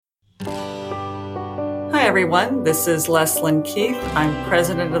everyone. This is Leslyn Keith. I'm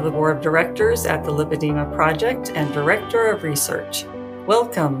president of the board of directors at the Lipedema Project and director of research.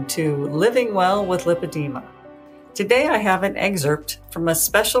 Welcome to Living Well with Lipedema. Today I have an excerpt from a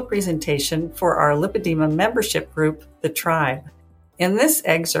special presentation for our Lipedema membership group, The Tribe. In this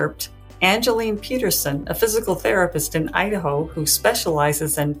excerpt, Angeline Peterson, a physical therapist in Idaho who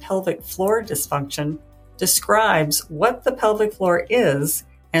specializes in pelvic floor dysfunction, describes what the pelvic floor is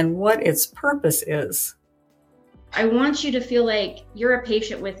and what its purpose is. I want you to feel like you're a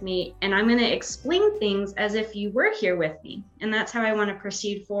patient with me, and I'm going to explain things as if you were here with me. And that's how I want to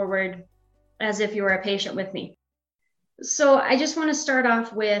proceed forward, as if you were a patient with me. So I just want to start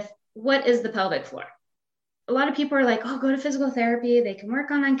off with, what is the pelvic floor? A lot of people are like, oh, go to physical therapy. They can work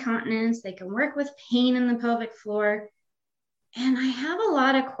on incontinence. They can work with pain in the pelvic floor. And I have a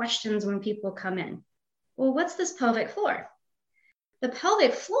lot of questions when people come in. Well, what's this pelvic floor? The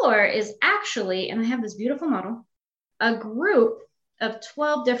pelvic floor is actually, and I have this beautiful model, a group of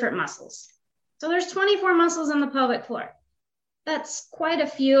 12 different muscles. So there's 24 muscles in the pelvic floor. That's quite a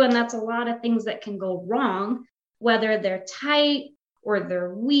few, and that's a lot of things that can go wrong, whether they're tight or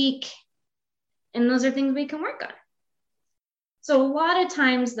they're weak. And those are things we can work on. So a lot of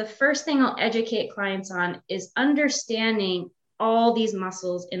times, the first thing I'll educate clients on is understanding all these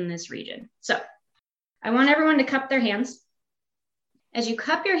muscles in this region. So I want everyone to cup their hands. As you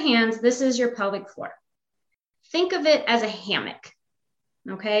cup your hands, this is your pelvic floor. Think of it as a hammock,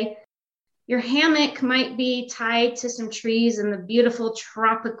 okay? Your hammock might be tied to some trees in the beautiful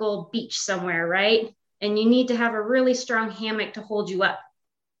tropical beach somewhere, right? And you need to have a really strong hammock to hold you up.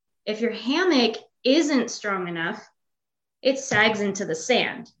 If your hammock isn't strong enough, it sags into the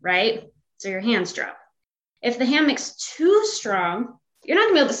sand, right? So your hands drop. If the hammock's too strong, you're not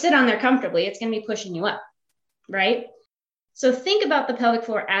gonna be able to sit on there comfortably. It's gonna be pushing you up, right? So think about the pelvic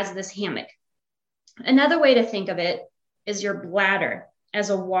floor as this hammock. Another way to think of it is your bladder as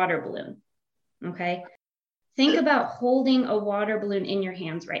a water balloon, okay? Think about holding a water balloon in your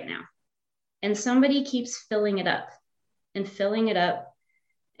hands right now, and somebody keeps filling it up and filling it up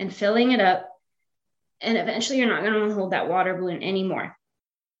and filling it up, and eventually you're not going to hold that water balloon anymore.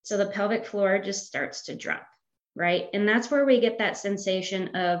 So the pelvic floor just starts to drop, right? And that's where we get that sensation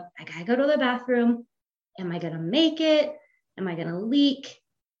of, I gotta go to the bathroom. Am I going to make it? Am I going to leak?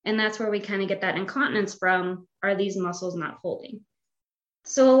 And that's where we kind of get that incontinence from. Are these muscles not holding?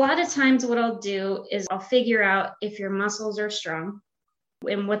 So a lot of times what I'll do is I'll figure out if your muscles are strong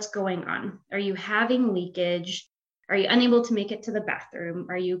and what's going on. Are you having leakage? Are you unable to make it to the bathroom?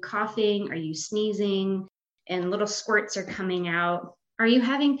 Are you coughing? Are you sneezing? And little squirts are coming out. Are you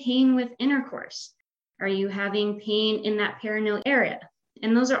having pain with intercourse? Are you having pain in that perineal area?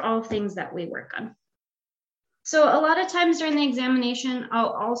 And those are all things that we work on. So a lot of times during the examination,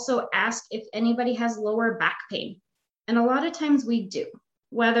 I'll also ask if anybody has lower back pain. And a lot of times we do,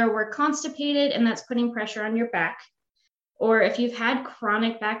 whether we're constipated and that's putting pressure on your back, or if you've had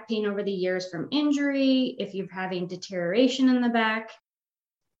chronic back pain over the years from injury, if you're having deterioration in the back.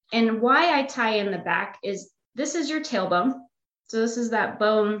 And why I tie in the back is this is your tailbone. So this is that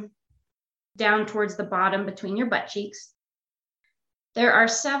bone down towards the bottom between your butt cheeks. There are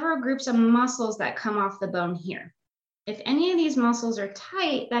several groups of muscles that come off the bone here. If any of these muscles are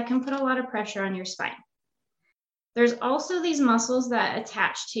tight, that can put a lot of pressure on your spine. There's also these muscles that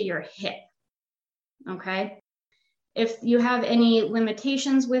attach to your hip, okay? If you have any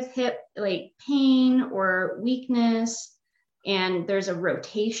limitations with hip, like pain or weakness, and there's a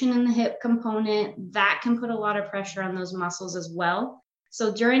rotation in the hip component, that can put a lot of pressure on those muscles as well.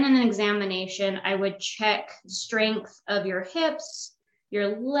 So during an examination, I would check strength of your hips,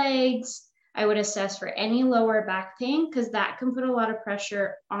 your legs. I would assess for any lower back pain because that can put a lot of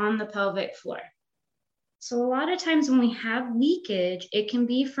pressure on the pelvic floor. So a lot of times when we have leakage, it can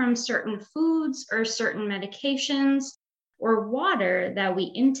be from certain foods or certain medications or water that we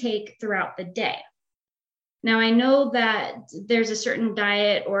intake throughout the day. Now, I know that there's a certain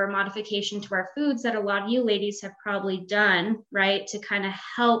diet or modification to our foods that a lot of you ladies have probably done, right, to kind of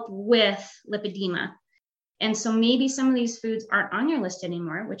help with lipedema. And so maybe some of these foods aren't on your list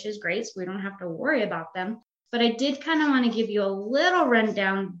anymore, which is great, so we don't have to worry about them. But I did kind of want to give you a little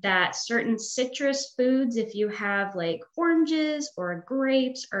rundown that certain citrus foods, if you have like oranges or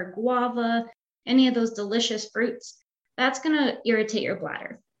grapes or guava, any of those delicious fruits, that's going to irritate your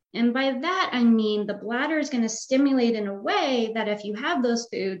bladder. And by that, I mean the bladder is going to stimulate in a way that if you have those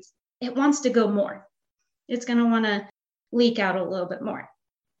foods, it wants to go more. It's going to want to leak out a little bit more.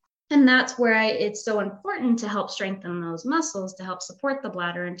 And that's where it's so important to help strengthen those muscles to help support the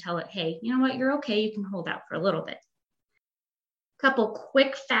bladder and tell it, hey, you know what, you're okay. You can hold out for a little bit. Couple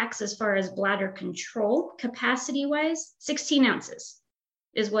quick facts as far as bladder control, capacity-wise, 16 ounces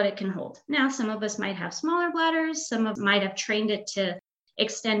is what it can hold. Now, some of us might have smaller bladders, some of us might have trained it to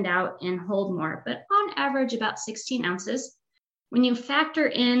extend out and hold more, but on average, about 16 ounces. When you factor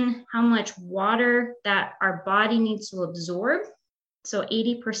in how much water that our body needs to absorb, so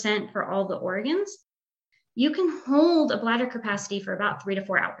 80% for all the organs, you can hold a bladder capacity for about 3 to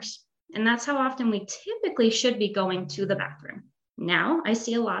 4 hours. And that's how often we typically should be going to the bathroom. Now, I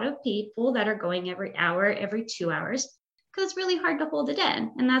see a lot of people that are going every hour, every 2 hours, because it's really hard to hold it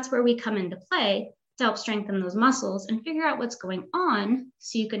in. And that's where we come into play to help strengthen those muscles and figure out what's going on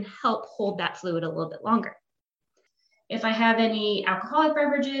so you can help hold that fluid a little bit longer. If I have any alcoholic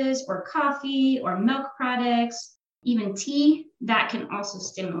beverages or coffee or milk products, even tea, that can also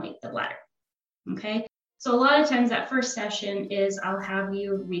stimulate the bladder. Okay. So a lot of times that first session is I'll have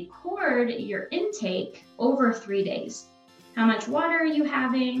you record your intake over 3 days. How much water are you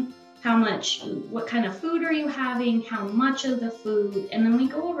having? What kind of food are you having? How much of the food? And then we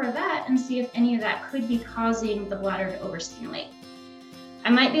go over that and see if any of that could be causing the bladder to overstimulate. I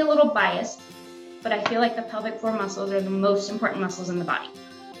might be a little biased, but I feel like the pelvic floor muscles are the most important muscles in the body.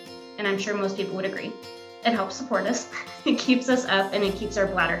 And I'm sure most people would agree. It helps support us, it keeps us up, and it keeps our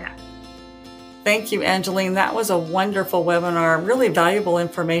bladder happy. Thank you, Angeline. That was a wonderful webinar, really valuable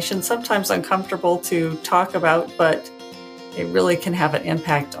information, sometimes uncomfortable to talk about, but it really can have an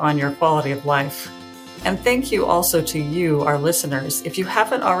impact on your quality of life. And thank you also to you, our listeners. If you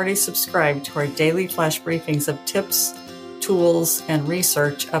haven't already subscribed to our daily flash briefings of tips, tools, and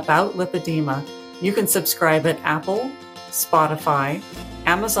research about lipedema, you can subscribe at Apple, Spotify,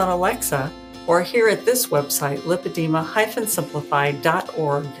 Amazon Alexa, or here at this website,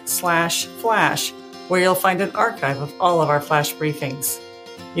 lipedema-simplified.org/flash, where you'll find an archive of all of our flash briefings.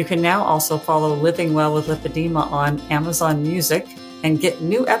 You can now also follow Living Well with Lipedema on Amazon Music and get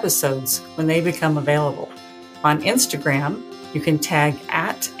new episodes when they become available. On Instagram, you can tag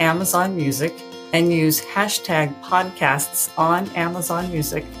at Amazon Music and use #podcasts on Amazon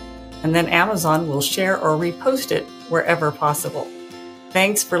Music, and then Amazon will share or repost it wherever possible.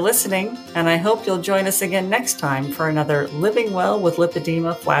 Thanks for listening, and I hope you'll join us again next time for another Living Well with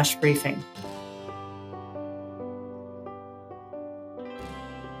Lipedema flash briefing.